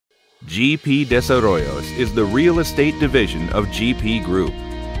GP Desarrollos is the real estate division of GP Group.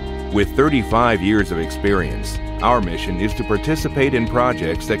 With 35 years of experience, our mission is to participate in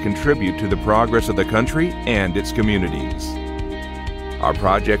projects that contribute to the progress of the country and its communities. Our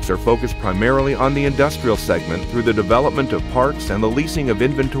projects are focused primarily on the industrial segment through the development of parks and the leasing of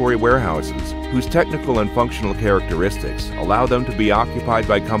inventory warehouses, whose technical and functional characteristics allow them to be occupied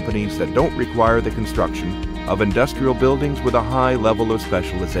by companies that don't require the construction of industrial buildings with a high level of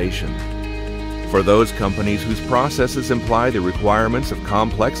specialization. For those companies whose processes imply the requirements of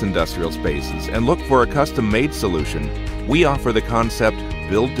complex industrial spaces and look for a custom-made solution, we offer the concept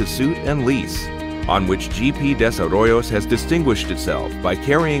build-to-suit and lease, on which GP Desarrollos has distinguished itself by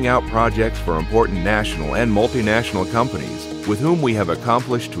carrying out projects for important national and multinational companies with whom we have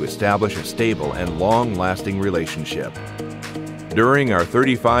accomplished to establish a stable and long-lasting relationship. During our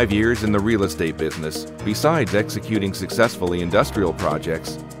 35 years in the real estate business, besides executing successfully industrial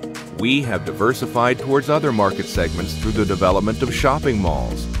projects, we have diversified towards other market segments through the development of shopping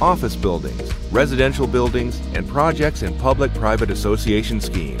malls, office buildings, residential buildings, and projects in public-private association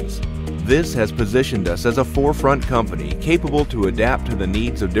schemes. This has positioned us as a forefront company capable to adapt to the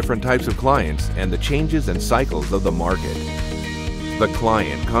needs of different types of clients and the changes and cycles of the market. The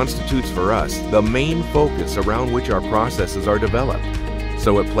client constitutes for us the main focus around which our processes are developed,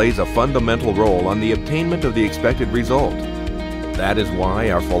 so it plays a fundamental role on the attainment of the expected result. That is why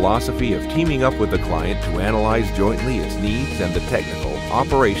our philosophy of teaming up with the client to analyze jointly its needs and the technical,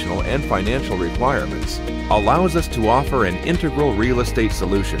 operational, and financial requirements allows us to offer an integral real estate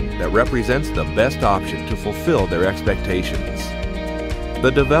solution that represents the best option to fulfill their expectations. The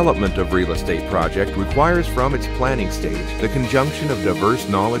development of real estate project requires from its planning stage the conjunction of diverse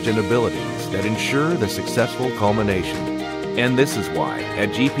knowledge and abilities that ensure the successful culmination. And this is why, at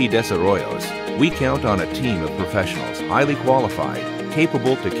GP Desarrollos, we count on a team of professionals highly qualified,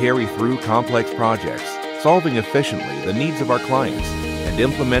 capable to carry through complex projects, solving efficiently the needs of our clients, and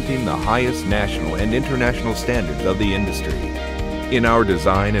implementing the highest national and international standards of the industry. In our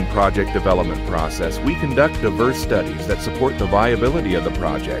design and project development process, we conduct diverse studies that support the viability of the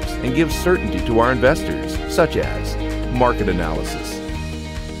projects and give certainty to our investors, such as market analysis,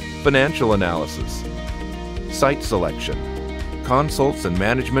 financial analysis, site selection, consults and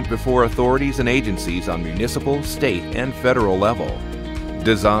management before authorities and agencies on municipal, state, and federal level,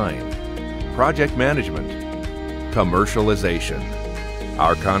 design, project management, commercialization.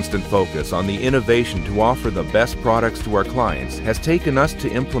 Our constant focus on the innovation to offer the best products to our clients has taken us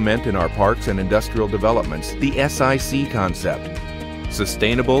to implement in our parks and industrial developments the SIC concept,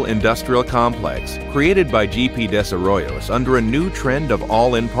 Sustainable Industrial Complex, created by GP Desarrollos under a new trend of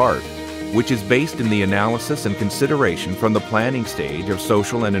all-in park, which is based in the analysis and consideration from the planning stage of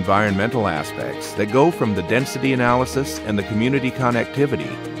social and environmental aspects that go from the density analysis and the community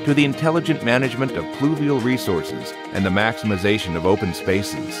connectivity to the intelligent management of pluvial resources and the maximization of open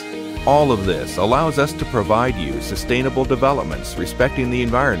spaces. All of this allows us to provide you sustainable developments respecting the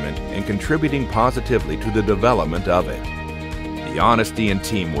environment and contributing positively to the development of it. The honesty and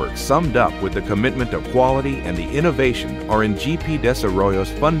teamwork summed up with the commitment of quality and the innovation are in GP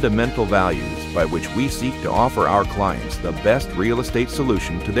Desarrollos' fundamental values by which we seek to offer our clients the best real estate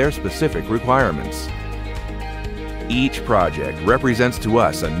solution to their specific requirements. Each project represents to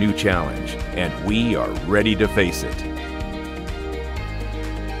us a new challenge, and we are ready to face it.